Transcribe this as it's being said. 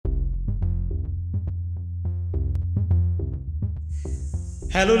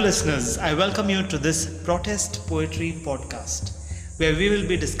Hello, listeners. I welcome you to this Protest Poetry podcast, where we will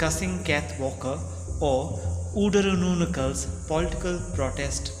be discussing Kath Walker or Udarununukal's political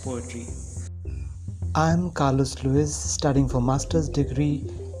protest poetry. I'm Carlos Luis, studying for master's degree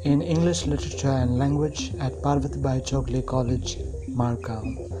in English Literature and Language at Parvathibai Chogle College, Margao.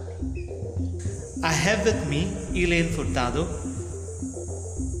 I have with me Elaine Furtado,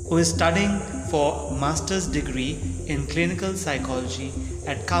 who is studying for master's degree in clinical psychology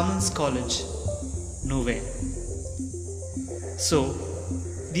at Carmen's College, Neway. So,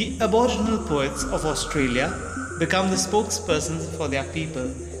 the Aboriginal poets of Australia become the spokespersons for their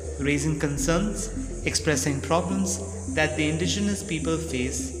people, raising concerns, expressing problems that the indigenous people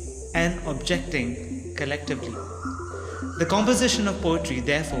face, and objecting collectively. The composition of poetry,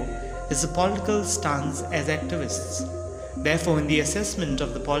 therefore, is a political stance as activists. Therefore, in the assessment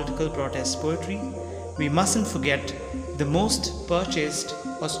of the political protest poetry, we mustn't forget the most purchased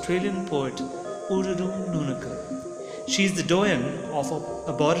Australian poet, Ururu Nunukal. She is the doyen of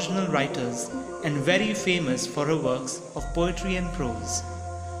Aboriginal writers and very famous for her works of poetry and prose.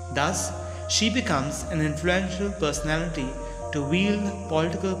 Thus, she becomes an influential personality to wield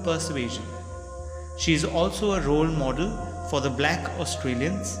political persuasion. She is also a role model for the black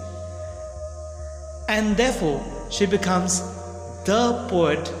Australians, and therefore she becomes the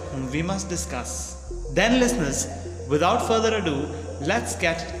poet whom we must discuss. Then, listeners, without further ado, let's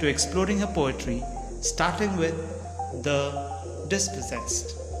get to exploring her poetry, starting with The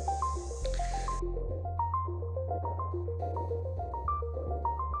Dispossessed.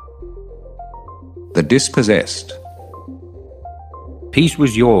 The Dispossessed. Peace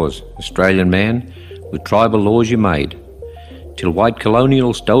was yours, Australian man, with tribal laws you made, till white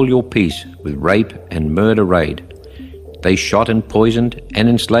colonials stole your peace with rape and murder raid. They shot and poisoned and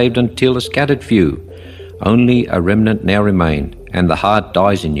enslaved until a scattered few, only a remnant now remain, and the heart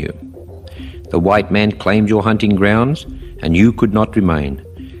dies in you. The white man claimed your hunting grounds, and you could not remain.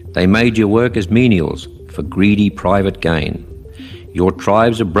 They made your work as menials for greedy private gain. Your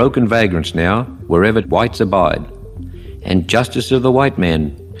tribes are broken vagrants now, wherever whites abide, and justice of the white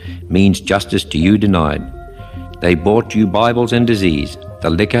man means justice to you denied. They bought you Bibles and disease,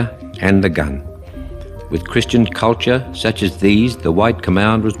 the liquor and the gun. With Christian culture such as these, the white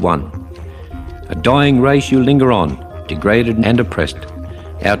command was won. A dying race you linger on, degraded and oppressed.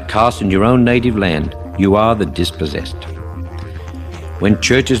 Outcast in your own native land, you are the dispossessed. When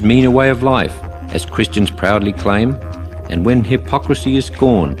churches mean a way of life, as Christians proudly claim, and when hypocrisy is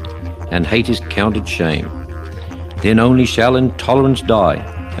scorned and hate is counted shame, then only shall intolerance die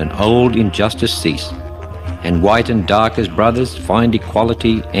and old injustice cease, and white and dark as brothers find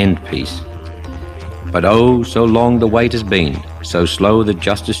equality and peace. But oh, so long the wait has been, so slow the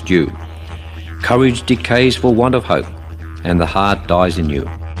justice due. Courage decays for want of hope, and the heart dies in you.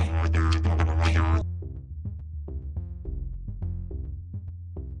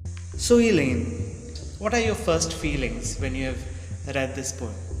 So, Elaine, what are your first feelings when you have read this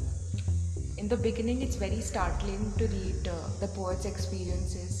poem? In the beginning, it's very startling to read the poet's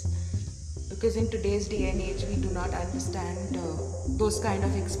experiences, because in today's day and age, we do not understand those kind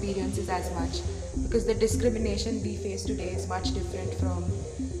of experiences as much, because the discrimination we face today is much different from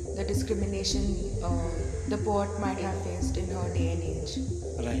the discrimination the poet might have faced in her day and age.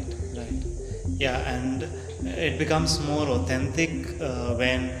 Right. Yeah, and it becomes more authentic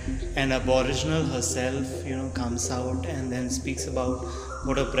when an Aboriginal herself, comes out and then speaks about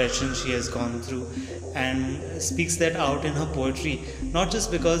what oppression she has gone through, and speaks that out in her poetry. Not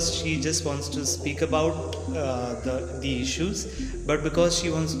just because she just wants to speak about the issues, but because she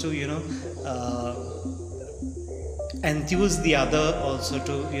wants to, enthuse the other also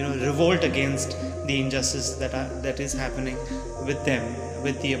to, revolt against the injustice that is happening with them,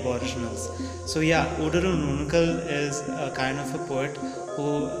 with the Aboriginals. So yeah, Uduru Nunukal is a kind of a poet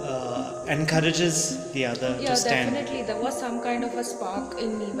who encourages the other to stand. Yeah, definitely. There was some kind of a spark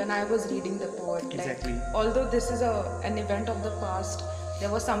in me when I was reading the poet. Exactly. Although this is an event of the past, there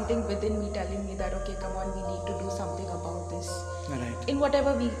was something within me telling me that, okay, come on, we need to do something about this. Right. In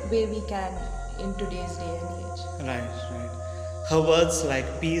whatever way we can in today's day and age. Right. Her words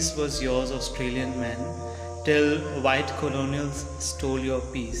like peace was yours, Australian man, till white colonials stole your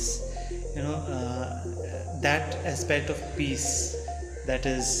peace. That aspect of peace that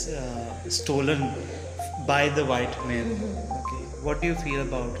is stolen by the white men. Okay, what do you feel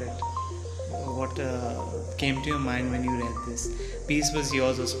about it? What came to your mind when you read this? Peace was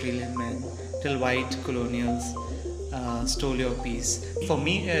yours, Australian man, till white colonials stole your peace. For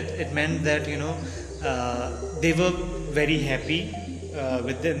me, it meant that they were very happy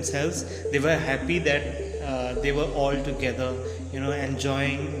with themselves. They were happy that they were all together,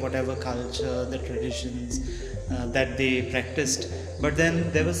 enjoying whatever culture, the traditions that they practiced. But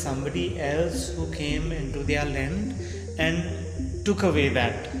then there was somebody else who came into their land and took away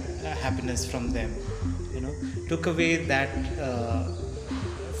that happiness from them, took away that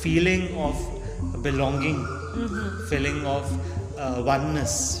feeling of belonging, feeling of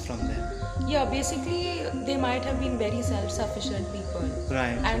oneness from them. Yeah, basically they might have been very self-sufficient people.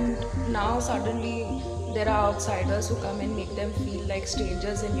 Right. And now suddenly there are outsiders who come and make them feel like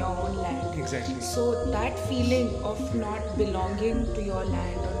strangers in your own land. Exactly. So that feeling of not belonging to your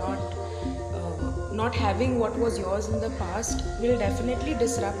land or not having what was yours in the past will definitely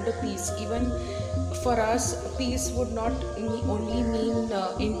disrupt the peace. Even for us, peace would not only mean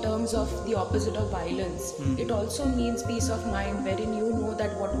in terms of the opposite of violence. It also means peace of mind, wherein you know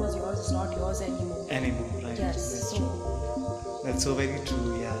that what was yours is not yours anymore. Right? Yes. That's so very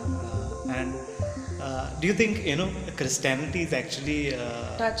true. Yeah. And do you think Christianity is actually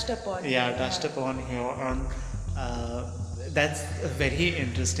Touched upon. touched upon here? And that's a very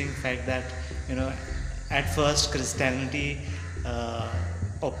interesting fact that at first Christianity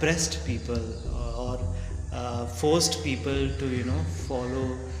oppressed people or forced people to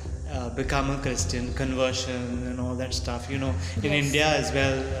follow, become a Christian, conversion and all that stuff. In India as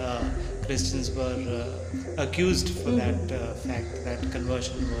well, Christians were accused for that fact that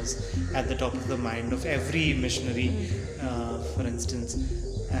conversion was at the top of the mind of every missionary, for instance.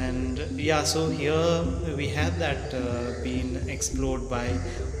 And so here we have that being explored by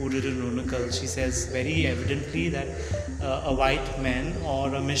Uduru Nunakal. She says very evidently that a white man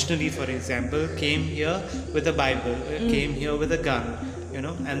or a missionary, for example, came here with a Bible, came here with a gun,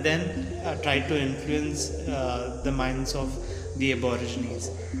 and then tried to influence the minds of the Aborigines.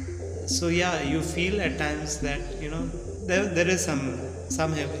 So you feel at times that there is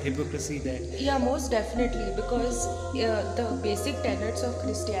some hypocrisy there. Yeah, most definitely, because the basic tenets of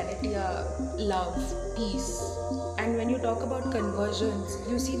Christianity are love, peace, and when you talk about conversions,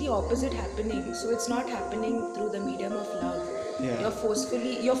 you see the opposite happening. So it's not happening through the medium of love.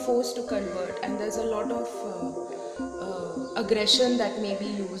 You're forced to convert, and there's a lot of aggression that may be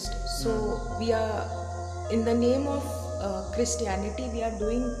used. So we are, in the name of Christianity, we are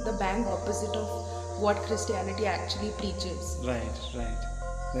doing the bang opposite of what Christianity actually preaches. Right.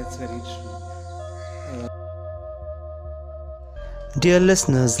 That's very true. Dear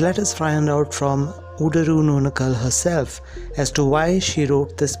listeners, let us find out from Uduru Nunakal herself as to why she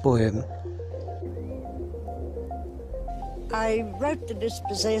wrote this poem. I wrote The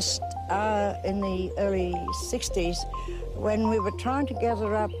Dispossessed in the early 60s when we were trying to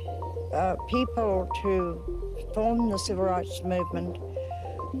gather up people to form the civil rights movement.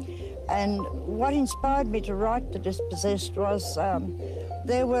 And what inspired me to write The Dispossessed was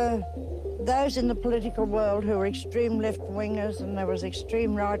there were those in the political world who were extreme left-wingers and there was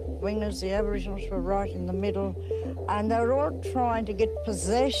extreme right-wingers. The Aboriginals were right in the middle. And they were all trying to get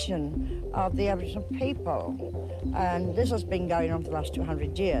possession of the Aboriginal people. And this has been going on for the last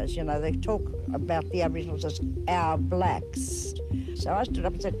 200 years. They talk about the Aboriginals as our blacks. So I stood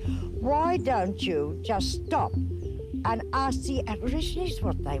up and said, why don't you just stop and ask the Aborigines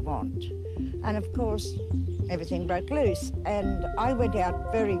what they want? And of course, everything broke loose. And I went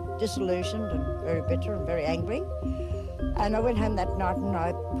out very disillusioned and very bitter and very angry. And I went home that night and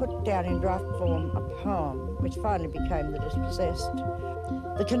I put down in draft form a poem, which finally became The Dispossessed.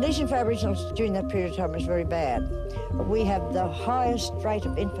 The condition for Aboriginals during that period of time was very bad. We have the highest rate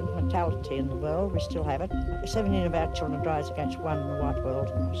of infant mortality in the world. We still have it. 17 of our children dies against one in the white world,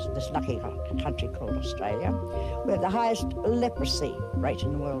 in this lucky country called Australia. We have the highest leprosy rate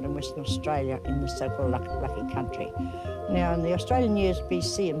in the world in Western Australia, in this so-called lucky country. Now, in the Australian years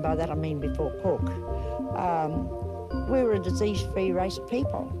BC, and by that I mean before Cook, we were a disease-free race of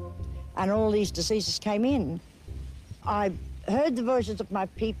people. And all these diseases came in. I heard the voices of my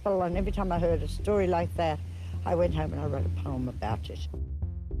people, and every time I heard a story like that, I went home and I wrote a poem about it.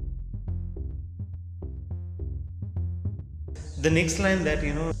 The next line that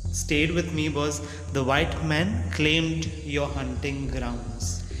stayed with me was, the white man claimed your hunting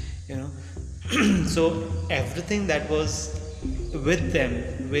grounds. So everything that was with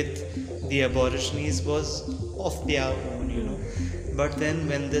them, with the Aborigines, was of their own. But then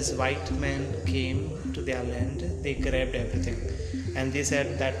when this white man came to their land, they grabbed everything and they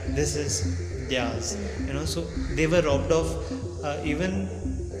said that this is theirs. So they were robbed of even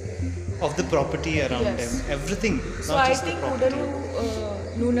of the property around them, everything. So I think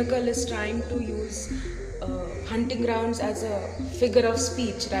Uduru Nunakal is trying to use hunting grounds as a figure of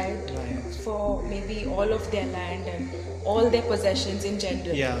speech, right? For maybe all of their land and all their possessions in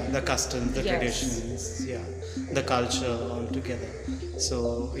general. Yeah, the customs, the Yes. traditions, yeah, the culture all together.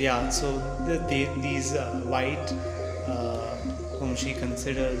 So yeah, so these white, whom she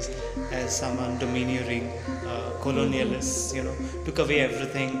considers as someone domineering, colonialists, took away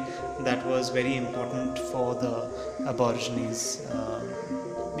everything that was very important for the Aborigines.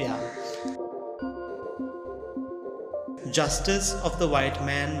 Yeah. Justice of the white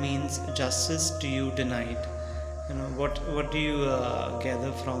man means justice to you denied. What do you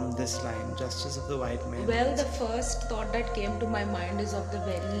gather from this line, justice of the white man? Well, the first thought that came to my mind is of the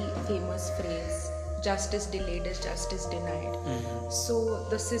very famous phrase, justice delayed is justice denied. So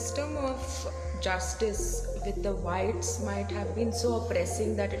the system of justice with the whites might have been so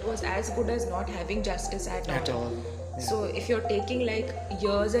oppressing that it was as good as not having justice at all. At all. Yeah. So if you're taking like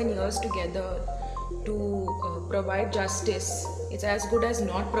years and years together to provide justice, it's as good as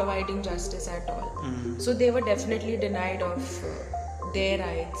not providing justice at all. So they were definitely denied of their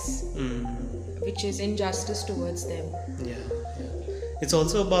rights, which is injustice towards them. Yeah. It's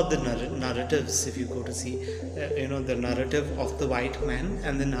also about the narratives. If you go to see, the narrative of the white man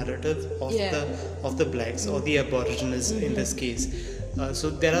and the narrative of the blacks or the Aborigines in this case.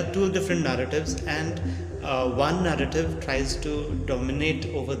 So there are two different narratives, and one narrative tries to dominate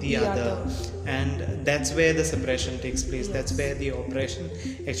over the other, and that's where the suppression takes place. That's where the oppression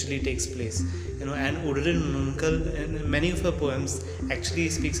actually takes place. And Udurin Nunkal, in many of her poems, actually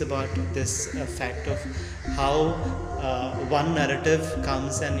speaks about this fact of how one narrative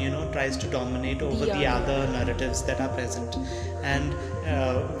comes and tries to dominate over the other narratives that are present. And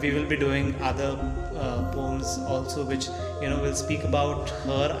we will be doing other poems also, which will speak about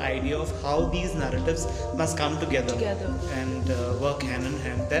her idea of how these narratives must come together. And work hand in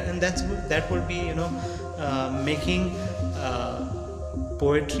hand. That will be making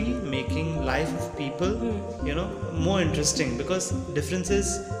poetry, making life of people more interesting, because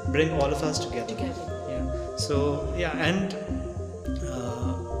differences bring all of us together. So yeah, and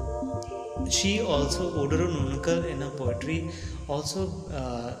she also, Udurin Nunkal, in her poetry also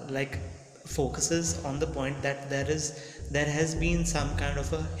focuses on the point that there has been some kind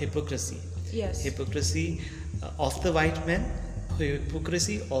of a hypocrisy. Hypocrisy of the white men,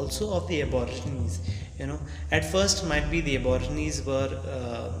 hypocrisy also of the Aborigines. At first might be the Aborigines were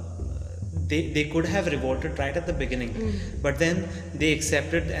they could have revolted right at the beginning, but then they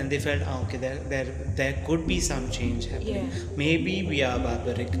accepted and they felt, okay, there could be some change happening. Maybe we are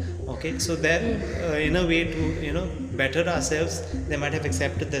barbaric. Okay, so there in a way to better ourselves, they might have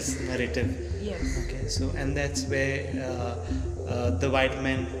accepted this narrative. Okay, so and that's where the white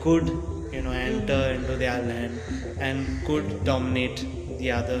men could enter into their land and could dominate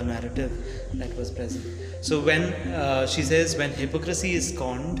the other narrative that was present. So when she says, when hypocrisy is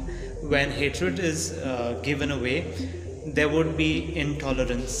scorned, when hatred is given away, there would be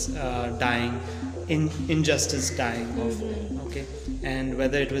intolerance dying, injustice dying off. Okay, and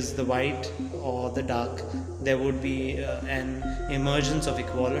whether it was the white or the dark, there would be an emergence of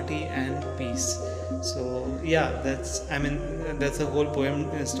equality and peace. So yeah, that's the whole poem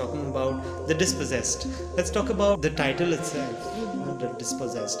is talking about the dispossessed. Let's talk about the title itself, the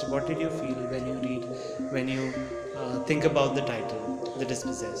dispossessed. What did you feel when you think about the title, the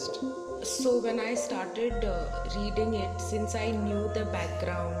dispossessed? So when I started reading it, since I knew the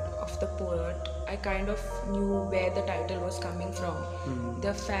background of the poet, I kind of knew where the title was coming from.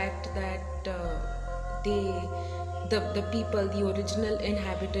 The fact that the people, the original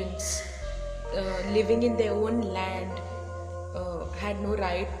inhabitants, living in their own land, had no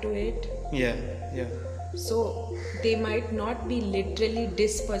right to it. Yeah. So they might not be literally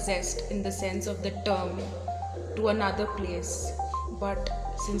dispossessed in the sense of the term to another place, but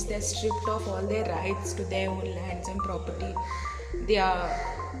since they're stripped of all their rights to their own lands and property, they are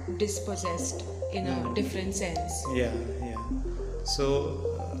dispossessed in a different sense. Yeah.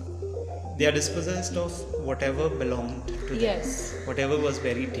 So they are dispossessed of whatever belonged to them, whatever was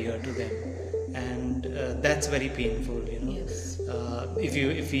very dear to them, and that's very painful.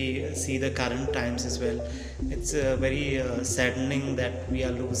 If we see the current times as well, it's very saddening that we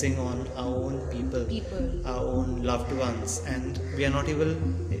are losing on our own people, our own loved ones, and we are not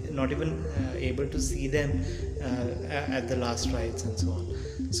even able to see them at the last rites and so on.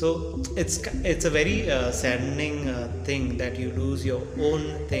 So it's a very saddening thing that you lose your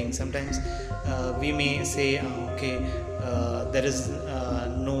own thing. Sometimes we may say, there is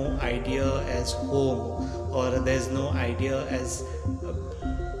no idea as home, or there's no idea as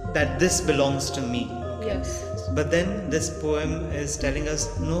that this belongs to me. But then this poem is telling us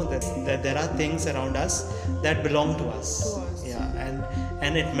that there are things around us that belong to us.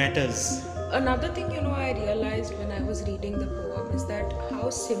 And it matters Another thing, I realized when I was reading the poem is that how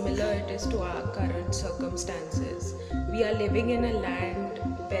similar it is to our current circumstances. We are living in a land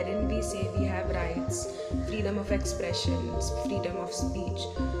wherein we say we have rights, freedom of expression, freedom of speech,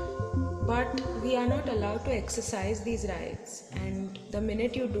 but we are not allowed to exercise these rights. And the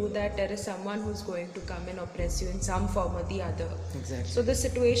minute you do that, there is someone who's going to come and oppress you in some form or the other. Exactly. So the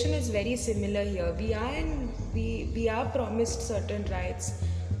situation is very similar here. We are promised certain rights,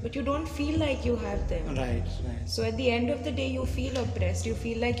 but you don't feel like you have them. Right. So at the end of the day, you feel oppressed. You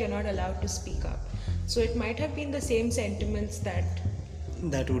feel like you're not allowed to speak up. So it might have been the same sentiments that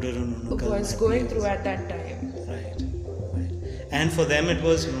Udarun Unukal was going through at that time. Right. And for them it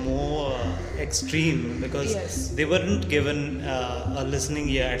was more extreme because Yes. they weren't given a listening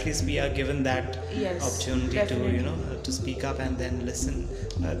ear. At least we are given that Yes, opportunity definitely. to speak up and then listen.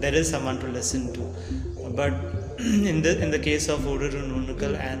 There is someone to listen to. But in the case of Udarun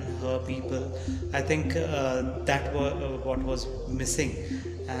Unukal and her people, I think that was what was missing.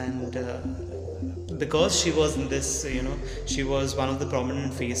 And because she was in this, she was one of the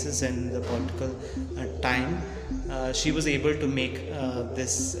prominent faces in the political time. She was able to make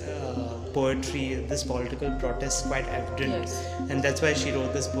this poetry, this political protest quite evident. Yes. And that's why she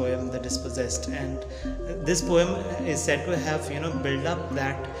wrote this poem, The Dispossessed. And this poem is said to have, built up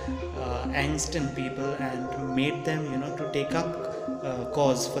that angst in people and made them, to take up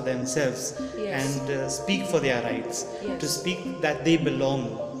cause for themselves. Yes. And speak for their rights, Yes. to speak that they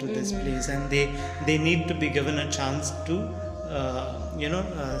belong to this place, and they need to be given a chance to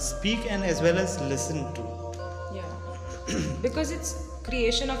speak and as well as listen to. Yeah. Because it's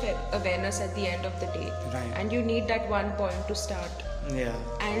creation of awareness at the end of the day. Right. And you need that one point to start. Yeah.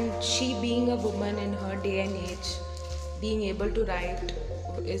 And she being a woman in her day and age, being able to write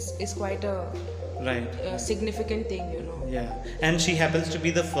is quite a Right. significant thing, Yeah, and she happens to be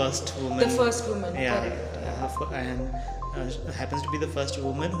the first woman. The first woman, Yeah, correct. and happens to be the first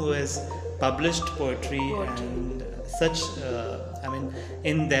woman who has published poetry. And such,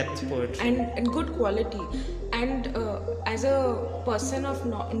 in-depth poetry. And good quality. And as a person of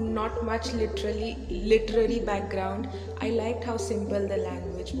not much literary background, I liked how simple the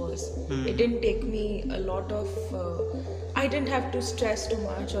language was. It didn't take me a lot of I didn't have to stress too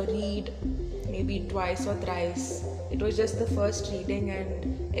much or read maybe twice or thrice. It was just the first reading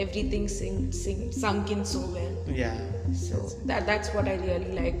and everything sunk in so well. Yeah. So that's what I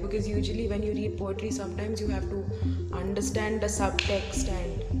really like, because usually when you read poetry, sometimes you have to understand the subtext,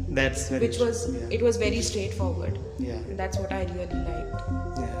 and That's very which was true. it was very straightforward. Yeah. And that's what I really liked.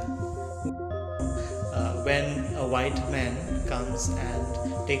 Yeah. When a white man comes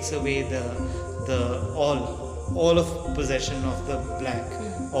and takes away the all of possession of the black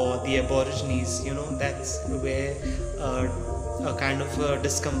or the aborigines, that's where a kind of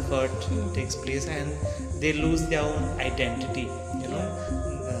discomfort takes place, and they lose their own identity.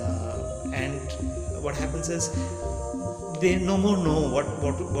 And what happens is they no more know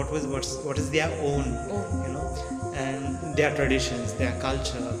what is their own, and their traditions, their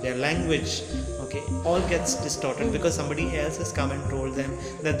culture, their language. Okay, all gets distorted because somebody else has come and told them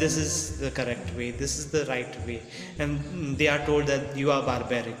that this is the correct way, this is the right way, and they are told that you are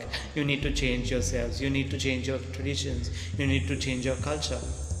barbaric, you need to change yourselves, you need to change your traditions, you need to change your culture.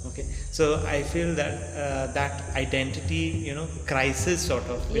 Okay, so I feel that that identity, crisis sort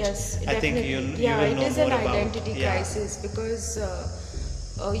of, which Yes, I think definitely. you Yeah, will it know is more an about. identity Yeah. crisis, because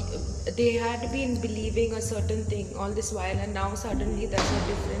they had been believing a certain thing all this while, and now suddenly there's a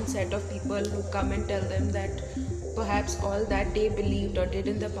different set of people who come and tell them that perhaps all that they believed or did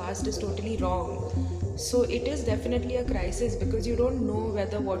in the past is totally wrong. So it is definitely a crisis, because you don't know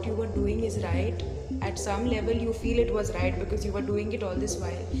whether what you were doing is right. At some level you feel it was right because you were doing it all this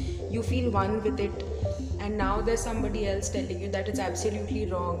while. You feel one with it, and now there's somebody else telling you that it's absolutely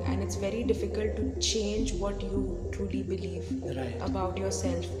wrong, and it's very difficult to change what you truly believe Right. about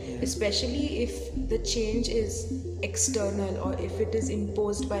yourself, especially if the change is external or if it is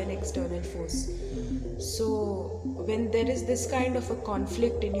imposed by an external force. So when there is this kind of a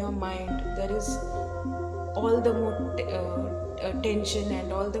conflict in your mind, there is all the more tension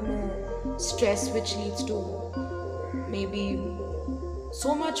and all the more stress, which leads to maybe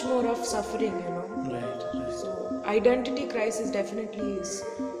so much more of suffering, Right. So identity crisis definitely is,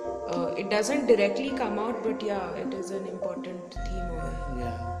 it doesn't directly come out, but yeah, it is an important theme over it.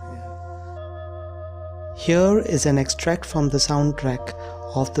 Yeah. Here is an extract from the soundtrack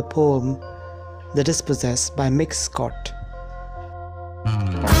of the poem The Dispossessed by Mick Scott.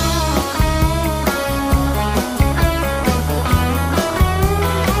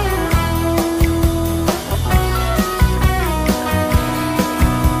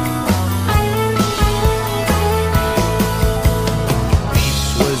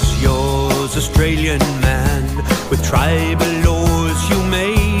 Australian man, with tribal laws you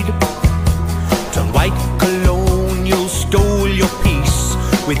made. Till white colonial stole your peace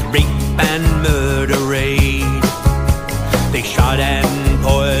with rape and murder raid. They shot and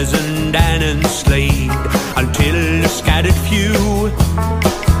poisoned and enslaved until a scattered few,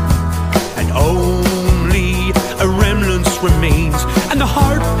 and only a remnants remains, and the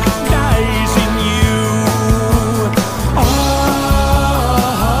heart dies in you.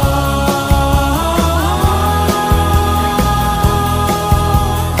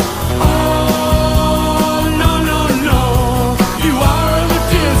 No, no, no, you are the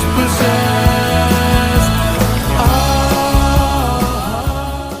dispossessed.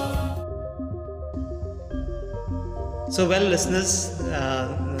 So, well, listeners,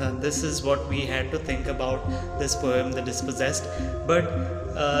 this is what we had to think about this poem, The Dispossessed. But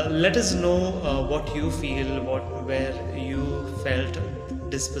let us know what you feel, where you felt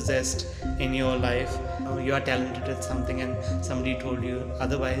dispossessed in your life. You are talented at something and somebody told you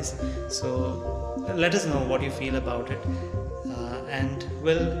otherwise. So let us know what you feel about it. And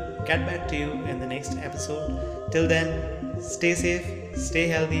we'll get back to you in the next episode. Till then, stay safe, stay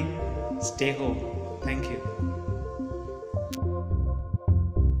healthy, stay home. Thank you.